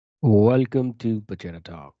Welcome to Pachehra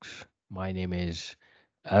Talks. My name is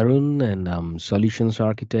Arun and I'm Solutions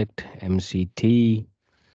Architect, MCT,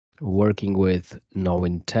 working with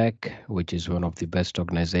Novin Tech, which is one of the best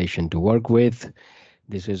organization to work with.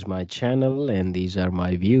 This is my channel and these are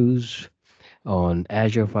my views on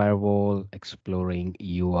Azure Firewall exploring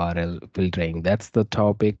URL filtering. That's the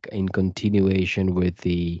topic in continuation with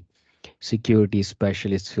the Security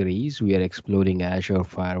Specialist series. We are exploring Azure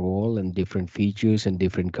Firewall and different features and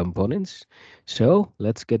different components. So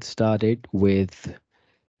let's get started with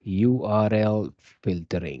URL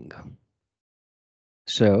filtering.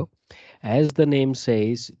 So, as the name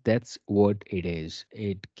says, that's what it is.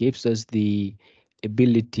 It gives us the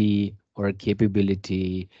ability or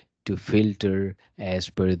capability to filter as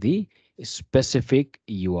per the specific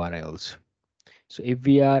URLs. So if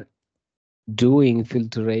we are doing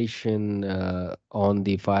filtration on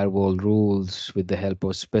the firewall rules with the help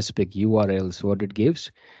of specific URLs, what it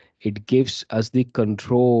gives us the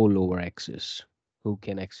control over access, who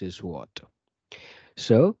can access what.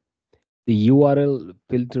 So the URL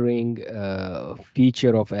filtering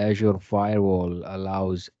feature of Azure Firewall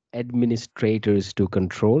allows administrators to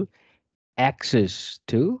control access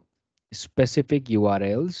to specific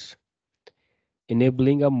URLs,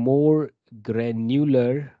 enabling a more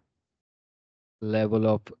granular level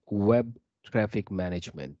of web traffic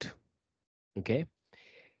management. Okay.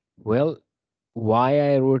 Well,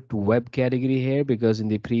 why I wrote web category here? Because in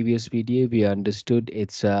the previous video, we understood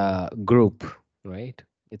it's a group, right?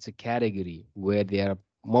 It's a category where there are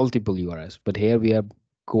multiple URLs, but here we are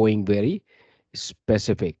going very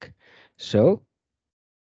specific. So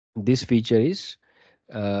this feature is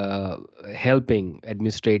uh, helping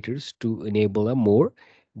administrators to enable a more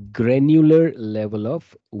granular level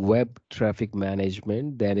of web traffic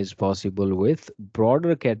management than is possible with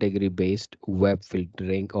broader category based web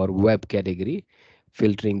filtering or web category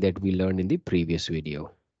filtering that we learned in the previous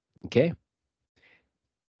video. Okay.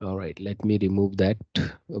 All right. Let me remove that.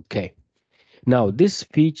 Okay. Now, this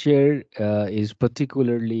feature is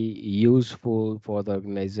particularly useful for the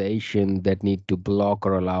organization that need to block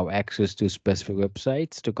or allow access to specific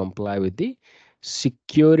websites to comply with the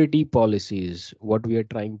security policies. What we are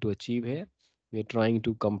trying to achieve here, we are trying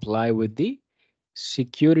to comply with the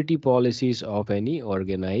security policies of any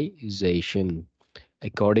organization.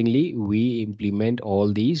 Accordingly, we implement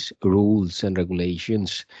all these rules and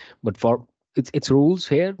regulations. But for it's rules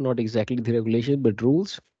here, not exactly the regulation, but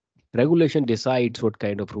rules. Regulation decides what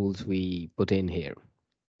kind of rules we put in here.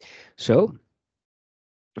 So,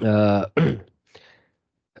 uh,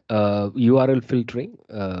 URL filtering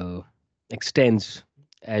extends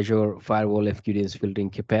Azure Firewall FQDN's filtering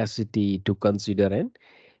capacity to consider an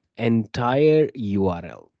entire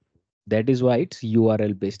URL. That is why it's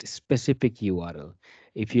URL based, specific URL.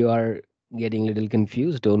 If you are getting a little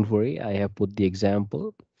confused, don't worry. I have put the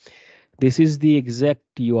example. This is the exact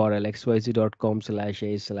URL xyz.com/a/b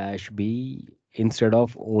instead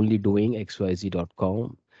of only doing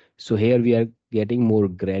xyz.com. So here we are getting more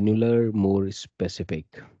granular, more specific.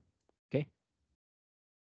 Okay.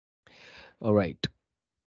 All right.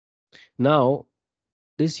 Now,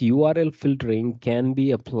 this URL filtering can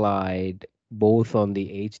be applied both on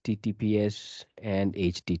the HTTPS and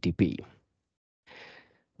HTTP.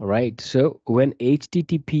 All right. So when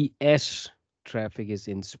HTTPS traffic is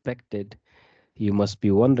inspected, you must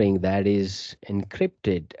be wondering that is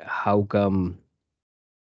encrypted. How come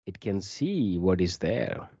it can see what is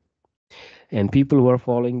there? And people who are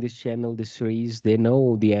following this channel, this series, they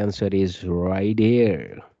know the answer is right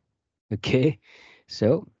here. Okay.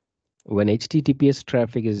 So when HTTPS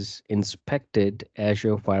traffic is inspected,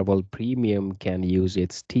 Azure Firewall Premium can use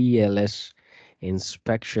its TLS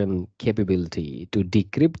inspection capability to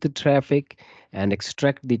decrypt the traffic and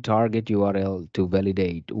extract the target URL to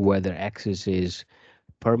validate whether access is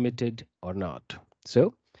permitted or not.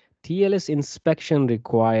 So, TLS inspection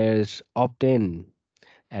requires opt in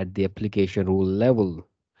at the application rule level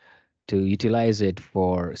to utilize it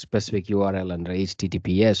for specific URL under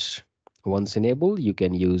HTTPS. Once enabled, you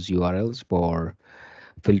can use URLs for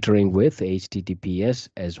filtering with HTTPS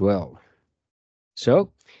as well.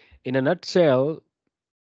 So, in a nutshell,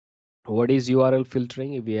 what is URL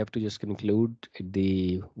filtering? If we have to just conclude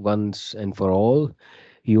the once and for all,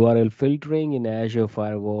 URL filtering in Azure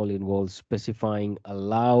Firewall involves specifying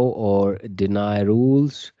allow or deny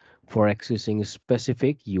rules for accessing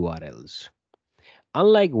specific URLs.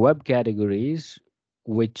 Unlike web categories,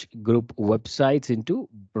 which group websites into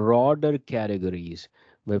broader categories,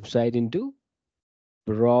 website into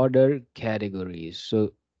broader categories.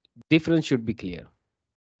 So difference should be clear.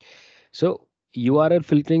 So URL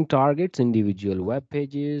filtering targets individual web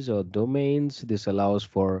pages or domains. This allows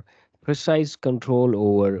for precise control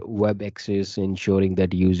over web access, ensuring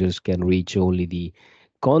that users can reach only the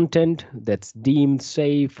content that's deemed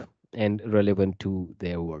safe and relevant to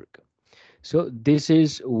their work. So, this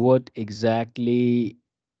is what exactly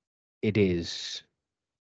it is.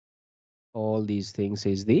 All these things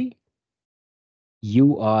is the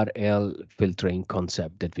URL filtering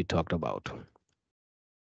concept that we talked about.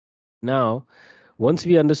 Now, once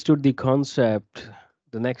we understood the concept,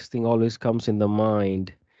 the next thing always comes in the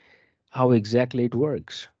mind how exactly it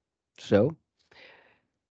works. So,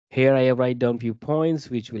 here I have write down few points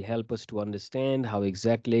which will help us to understand how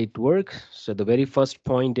exactly it works. So, the very first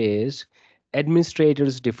point is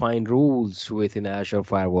administrators define rules within Azure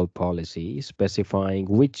Firewall policy specifying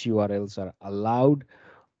which URLs are allowed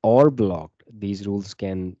or blocked. These rules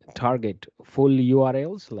can target full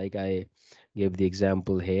URLs, like I gave the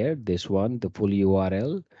example here, this one, the full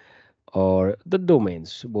URL, or the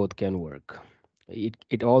domains, both can work.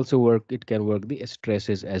 It also work, it can work the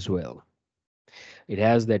stresses as well. It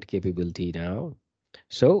has that capability now.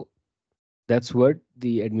 So that's what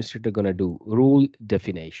the administrator gonna do, rule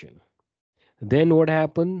definition. Then what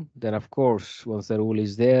happened? Then of course, once the rule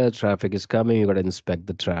is there, traffic is coming, you gotta inspect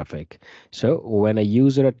the traffic. So when a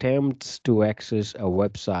user attempts to access a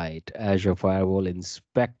website, Azure Firewall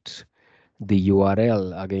inspects the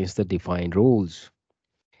URL against the defined rules.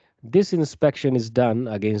 This inspection is done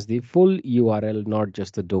against the full URL, not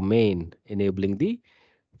just the domain, enabling the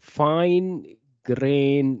fine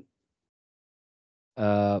grain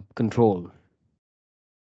control,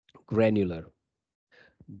 granular.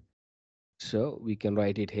 So we can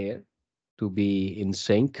write it here to be in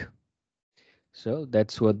sync. So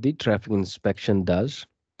that's what the traffic inspection does.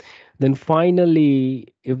 Then finally,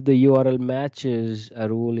 if the URL matches a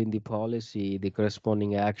rule in the policy, the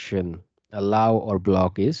corresponding action, allow or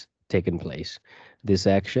block, is taken place. This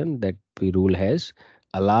action that the rule has,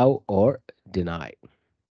 allow or deny.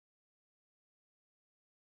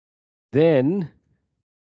 Then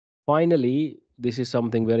finally, this is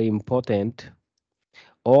something very important.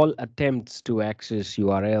 All attempts to access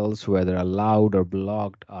URLs, whether allowed or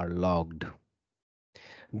blocked, are logged.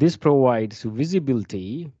 This provides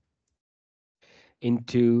visibility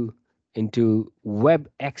into web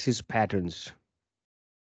access patterns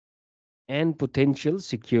and potential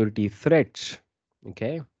security threats.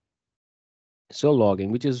 Okay, so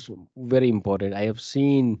logging, which is very important. I have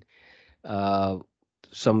seen uh,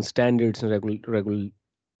 some standards and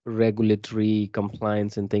regulatory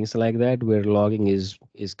compliance and things like that, where logging is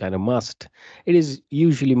kind of must. It is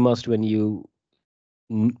usually must when you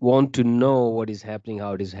want to know what is happening,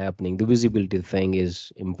 how it is happening. The visibility thing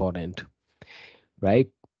is important, right?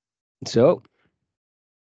 So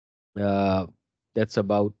uh, that's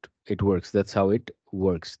about it works. That's how it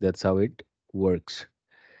works. That's how it works.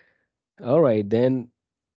 All right, then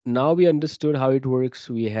now we understood how it works.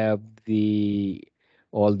 We have the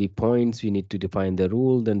all the points. We need to define the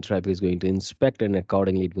rule. Then traffic is going to inspect, and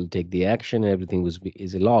accordingly, it will take the action. And everything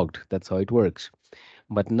is logged. That's how it works.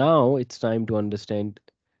 But now it's time to understand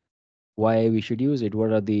why we should use it.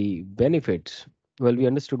 What are the benefits? Well, we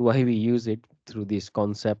understood why we use it through this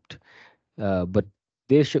concept, but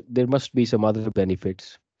there must be some other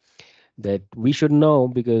benefits that we should know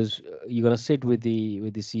because you're gonna sit with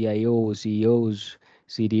the CIO, CEOs,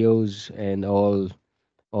 CDOs, and all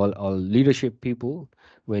leadership people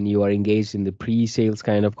when you are engaged in the pre-sales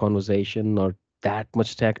kind of conversation, not that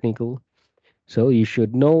much technical. So you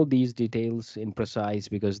should know these details in precise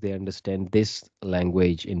because they understand this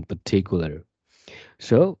language in particular.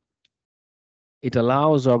 So it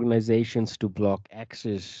allows organizations to block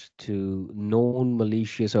access to known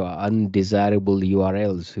malicious or undesirable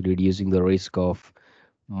URLs, reducing the risk of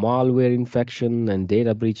malware infection and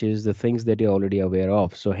data breaches, the things that you're already aware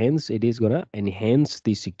of. So hence it is going to enhance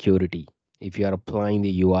the security if you are applying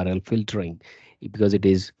the URL filtering because it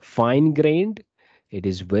is fine grained, it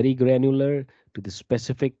is very granular to the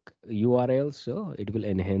specific URL, so it will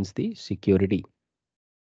enhance the security.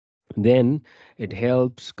 Then it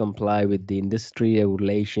helps comply with the industry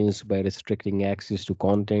regulations by restricting access to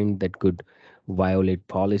content that could violate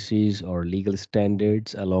policies or legal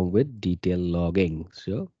standards along with detailed logging.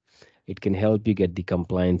 So it can help you get the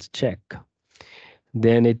compliance check.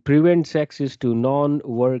 Then it prevents access to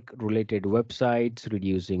non-work related websites,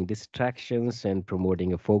 reducing distractions and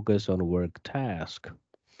promoting a focus on work task.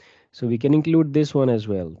 So we can include this one as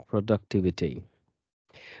well, productivity.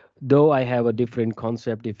 Though I have a different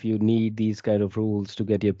concept, if you need these kind of rules to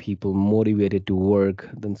get your people motivated to work,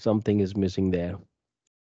 then something is missing there,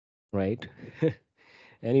 right?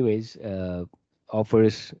 Anyways,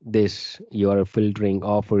 offers this URL filtering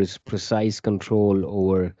offers precise control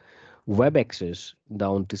over web access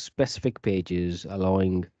down to specific pages,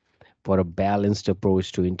 allowing for a balanced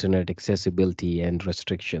approach to internet accessibility and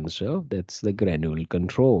restrictions. So that's the granular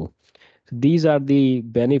control. These are the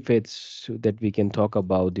benefits that we can talk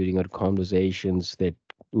about during our conversations that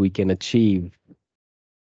we can achieve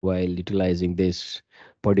while utilizing this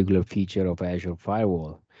particular feature of Azure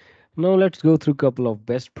Firewall. Now let's go through a couple of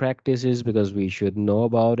best practices because we should know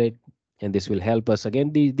about it, and this will help us.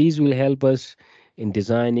 Again, these will help us in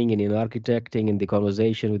designing and in architecting in the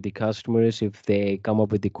conversation with the customers if they come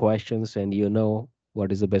up with the questions and you know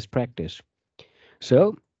what is the best practice.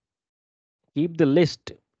 So keep the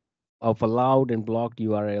list of allowed and blocked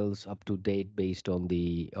URLs up to date based on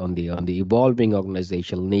the evolving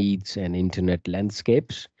organizational needs and internet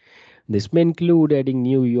landscapes. This may include adding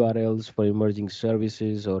new URLs for emerging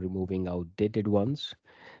services or removing outdated ones.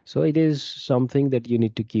 So it is something that you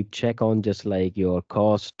need to keep check on, just like your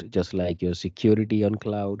cost, just like your security on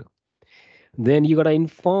cloud. Then you got to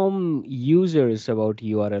inform users about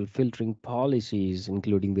URL filtering policies,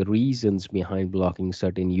 including the reasons behind blocking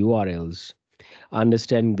certain URLs.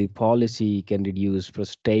 Understanding the policy can reduce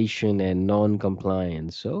frustration and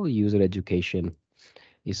non-compliance. So user education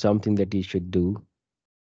is something that you should do.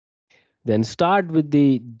 Then start with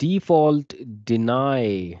the default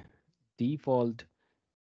deny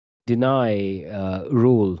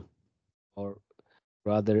rule, or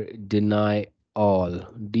rather deny all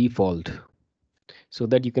default, so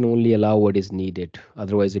that you can only allow what is needed.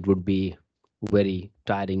 Otherwise, it would be very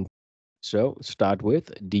tiring. So start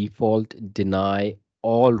with default deny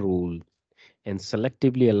all rule and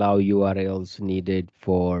selectively allow URLs needed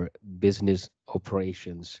for business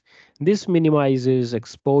operations. This minimizes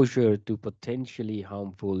exposure to potentially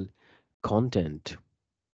harmful content,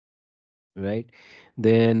 right?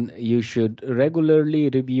 Then you should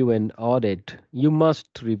regularly review and audit. You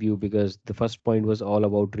must review because the first point was all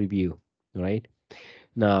about review, right?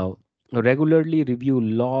 Now, regularly review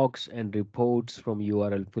logs and reports from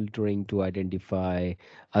URL filtering to identify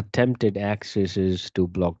attempted accesses to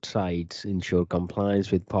blocked sites, ensure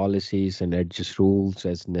compliance with policies, and adjust rules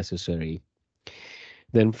as necessary.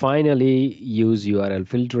 Then finally, use URL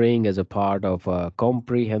filtering as a part of a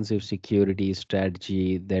comprehensive security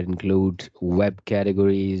strategy that includes web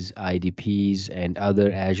categories, IDPs, and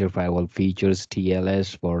other Azure Firewall features,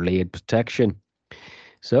 TLS, for layered protection.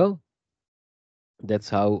 So that's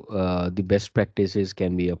how the best practices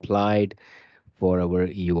can be applied for our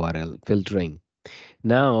URL filtering.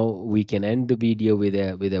 Now we can end the video with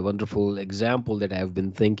a wonderful example that I've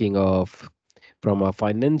been thinking of from a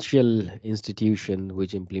financial institution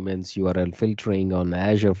which implements URL filtering on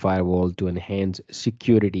Azure Firewall to enhance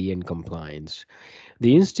security and compliance.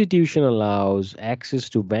 The institution allows access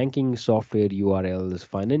to banking software URLs,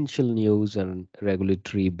 financial news, and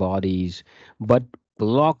regulatory bodies, but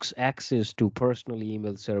blocks access to personal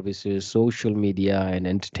email services, social media, and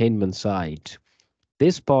entertainment sites.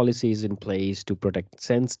 This policy is in place to protect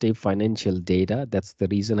sensitive financial data. That's the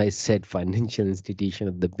reason I said financial institution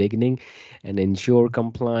at the beginning, and ensure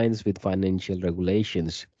compliance with financial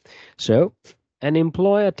regulations. So, an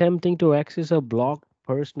employee attempting to access a blocked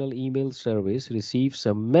personal email service receives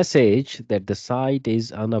a message that the site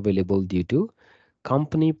is unavailable due to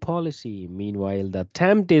company policy. Meanwhile, the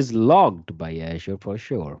attempt is logged by Azure for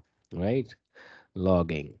sure, right?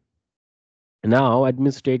 Logging. Now,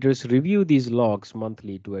 administrators review these logs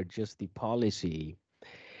monthly to adjust the policy,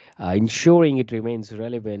 ensuring it remains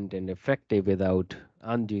relevant and effective without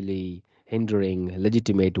unduly hindering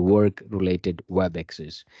legitimate work related web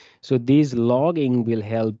access. So, these logging will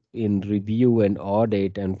help in review and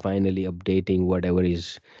audit and finally updating whatever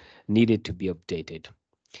is needed to be updated.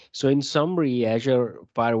 So, in summary, Azure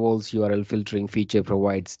Firewall's URL filtering feature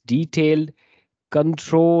provides detailed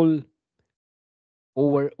control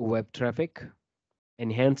over web traffic,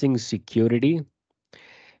 enhancing security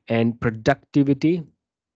and productivity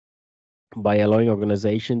by allowing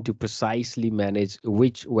organization to precisely manage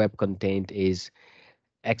which web content is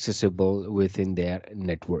accessible within their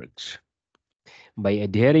networks. By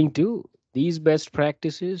adhering to these best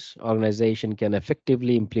practices, organization can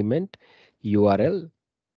effectively implement URL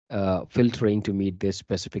filtering to meet their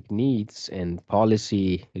specific needs and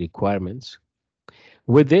policy requirements.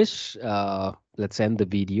 With this, let's end the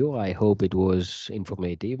video. I hope it was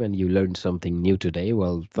informative and you learned something new today.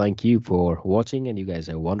 Well, thank you for watching, and you guys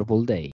have a wonderful day.